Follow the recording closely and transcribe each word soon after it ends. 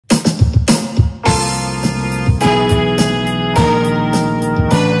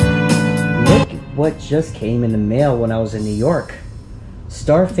what just came in the mail when I was in New York.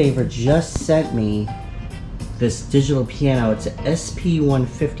 Starfavor just sent me this digital piano. It's an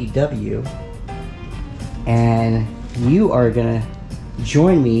SP-150W, and you are gonna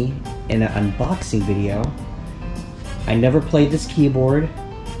join me in an unboxing video. I never played this keyboard.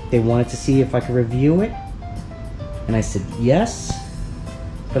 They wanted to see if I could review it, and I said yes,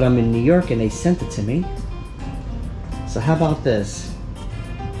 but I'm in New York and they sent it to me. So how about this?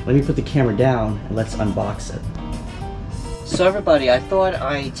 Let me put the camera down and let's unbox it. So everybody, I thought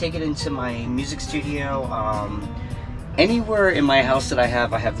I'd take it into my music studio. Anywhere in my house that I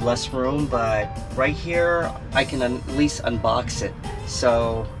have less room, but right here I can at least unbox it.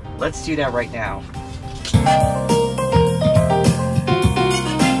 So let's do that right now.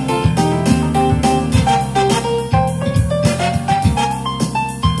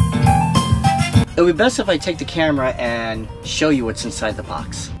 It would be best if I take the camera and show you what's inside the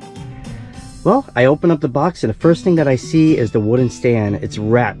box. Well, I open up the box and the first thing that I see is the wooden stand. It's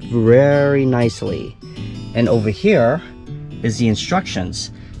wrapped very nicely. And over here is the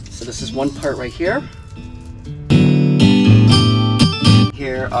instructions. So this is one part right here.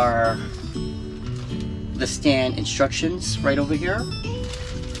 Here are the stand instructions right over here.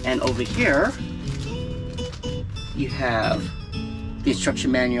 And over here, you have the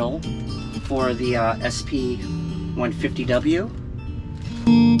instruction manual for the SP-150W.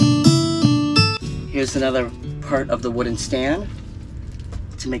 Here's another part of the wooden stand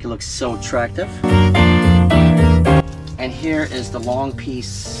to make it look so attractive. And here is the long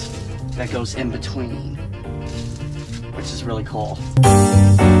piece that goes in between, which is really cool.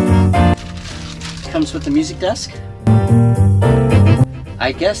 Comes with the music desk.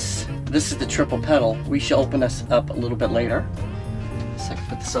 I guess this is the triple pedal. We should open this up a little bit later. So I can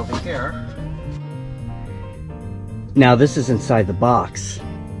put this over here. Now this is inside the box.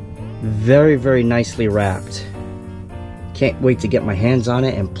 Very, very nicely wrapped. Can't wait to get my hands on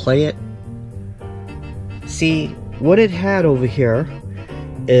it and play it. See, what it had over here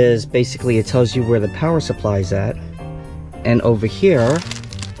is basically it tells you where the power supply is at. And over here,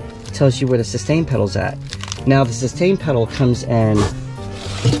 it tells you where the sustain pedal's at. Now the sustain pedal comes in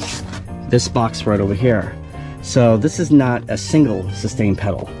this box right over here. So this is not a single sustain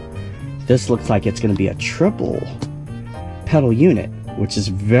pedal. This looks like it's going to be a triple pedal unit, which is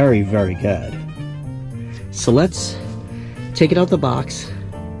very, very good. So let's take it out the box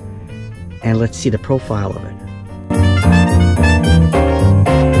and let's see the profile of it.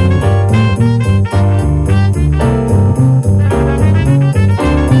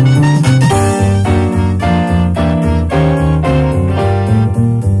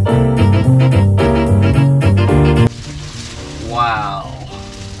 Wow,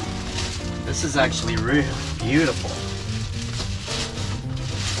 this is actually really beautiful.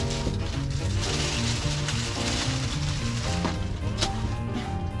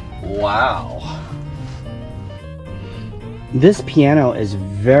 Wow. This piano is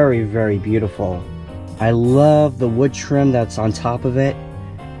very, very beautiful. I love the wood trim that's on top of it,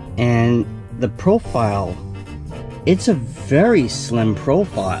 and the profile. It's a very slim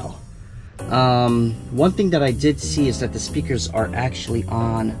profile. One thing that I did see is that the speakers are actually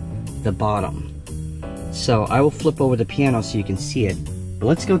on the bottom. So I will flip over the piano so you can see it. But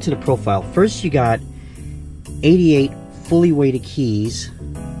let's go to the profile. First, you got 88 fully weighted keys.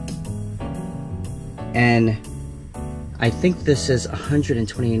 And I think this is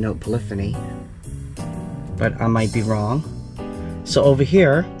 128 note polyphony, but I might be wrong. So over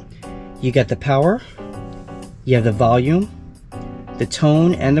here, you got the power, you have the volume, the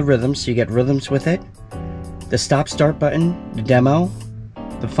tone, and the rhythm, so you get rhythms with it, the stop start button, the demo,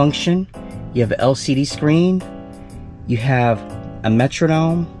 the function, you have an LCD screen, you have a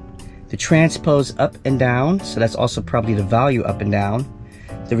metronome, the transpose up and down, so that's also probably the value up and down,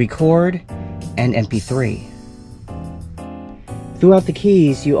 the record, and MP3. Throughout the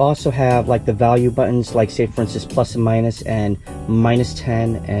keys, you also have like the value buttons, like say for instance plus and minus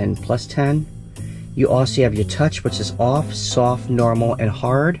 10 and plus 10. You also have your touch, which is off, soft, normal, and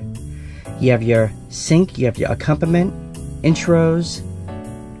hard. You have your sync, you have your accompaniment, intros,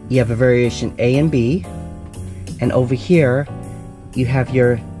 you have a variation A and B, and over here you have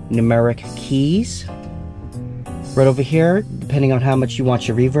your numeric keys. Right over here, depending on how much you want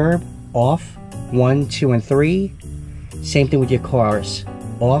your reverb, off, 1, 2, and 3. Same thing with your chorus,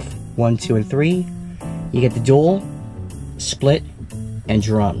 off, 1, 2, and 3. You get the dual, split, and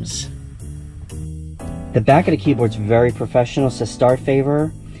drums. The back of the keyboard's very professional. It says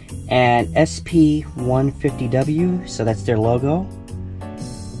Starfavor and SP-150W, so that's their logo.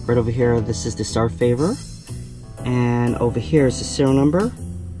 Right over here, this is the Starfavor, and over here is the serial number.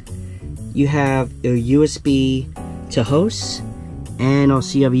 you have a USB to host, and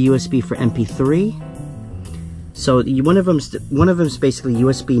also you have a USB for MP3. So one of them's basically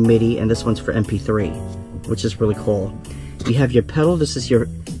USB MIDI, and this one's for MP3, which is really cool. You have your pedal. This is your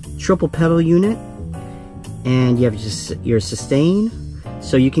triple pedal unit, and you have just your sustain.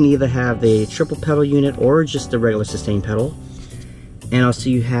 So you can either have the triple pedal unit or just the regular sustain pedal. And also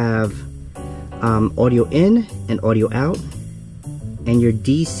you have audio in and audio out, and your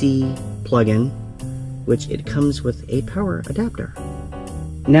DC plug-in, which it comes with a power adapter.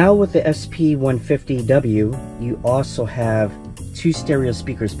 Now with the SP-150W, you also have 2 stereo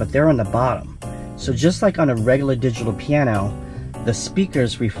speakers, but they're on the bottom. So just like on a regular digital piano, the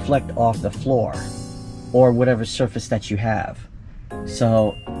speakers reflect off the floor or whatever surface that you have.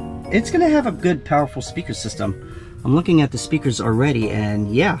 So it's gonna have a good, powerful speaker system. I'm looking at the speakers already,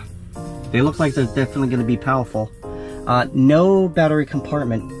 and yeah, they look like they're definitely gonna be powerful. No battery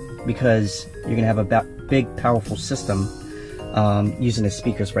compartment, because you're gonna have a big, powerful system using the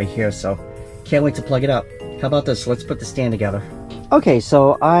speakers right here. So can't wait to plug it up. How about this? Let's put the stand together. Okay,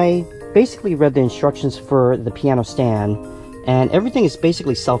 so I basically read the instructions for the piano stand, and everything is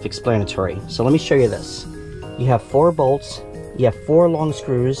basically self-explanatory. So let me show you this. You have 4 bolts, you have 4 long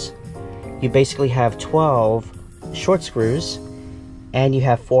screws, you basically have 12 short screws, and you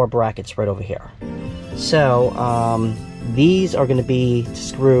have 4 brackets right over here. So these are going to be to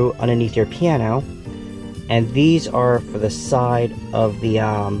screw underneath your piano, and these are for the side of the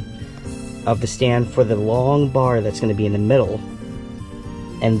stand for the long bar that's going to be in the middle,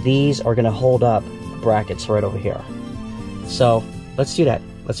 and these are going to hold up brackets right over here. So let's do that.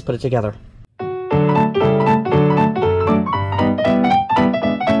 Let's put it together.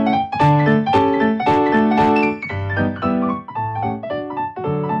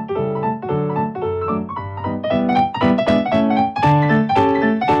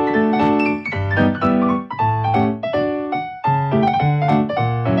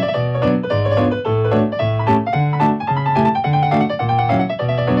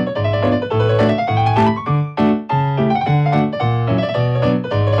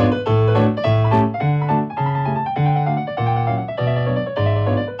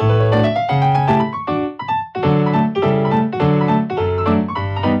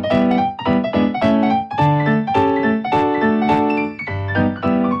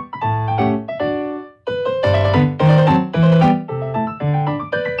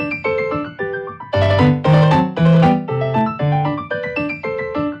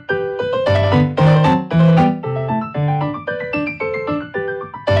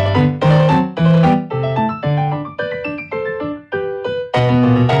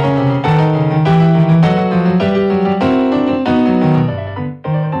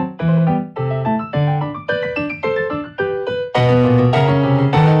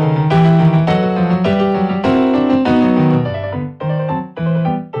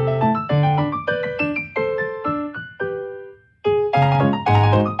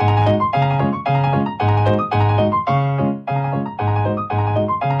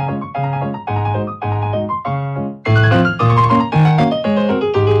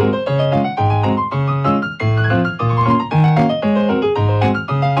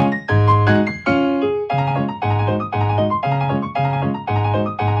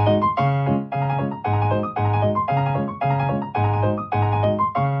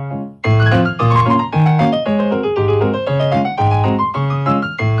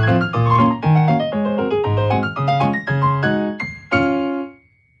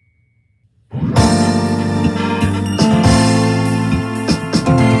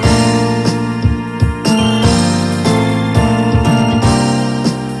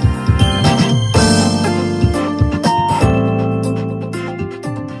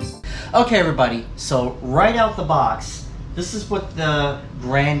 Okay everybody, so right out the box, this is what the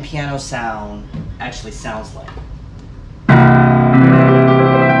grand piano sound actually sounds like.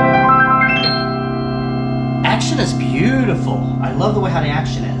 Action is beautiful. I love the way how the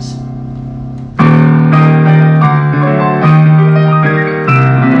action is.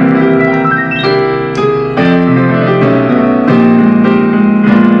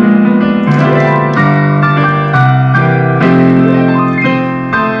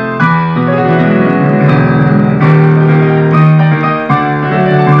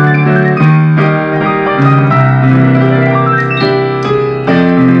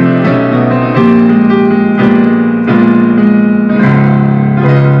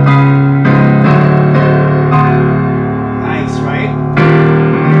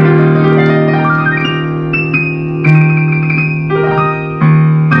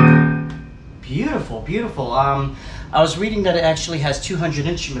 Beautiful. I was reading that it actually has 200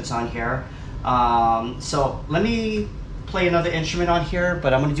 instruments on here. So let me play another instrument on here,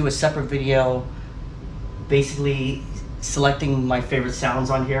 but I'm going to do a separate video basically selecting my favorite sounds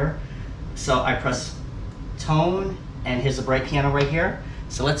on here. So I press tone, and here's a bright piano right here.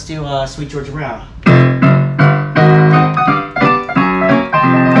 So let's do Sweet Georgia Brown.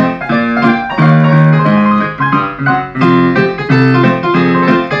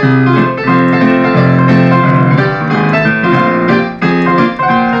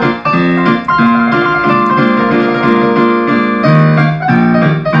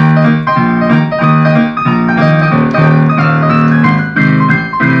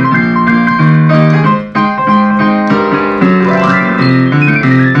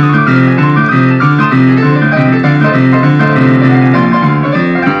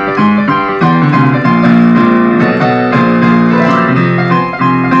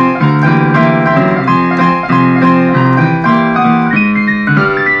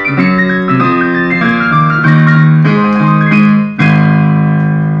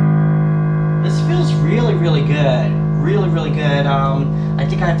 Really good. I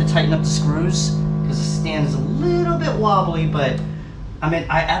think I have to tighten up the screws because the stand is a little bit wobbly, but I mean,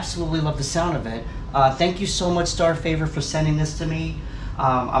 I absolutely love the sound of it. Thank you so much, Starfavor, for sending this to me.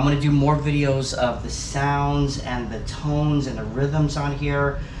 I'm going to do more videos of the sounds and the tones and the rhythms on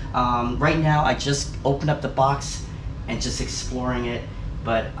here. Right now, I just opened up the box and just exploring it,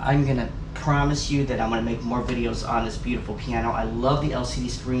 but I'm going to promise you that I'm going to make more videos on this beautiful piano. I love the LCD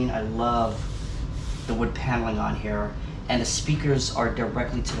screen. I love the wood paneling on here, and the speakers are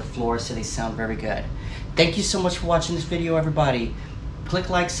directly to the floor, so they sound very good. Thank you so much for watching this video, everybody. Click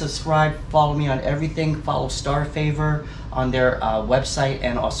like, subscribe, follow me on everything. Follow Starfavor on their website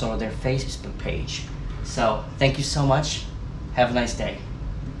and also their Facebook page. So thank you so much. Have a nice day.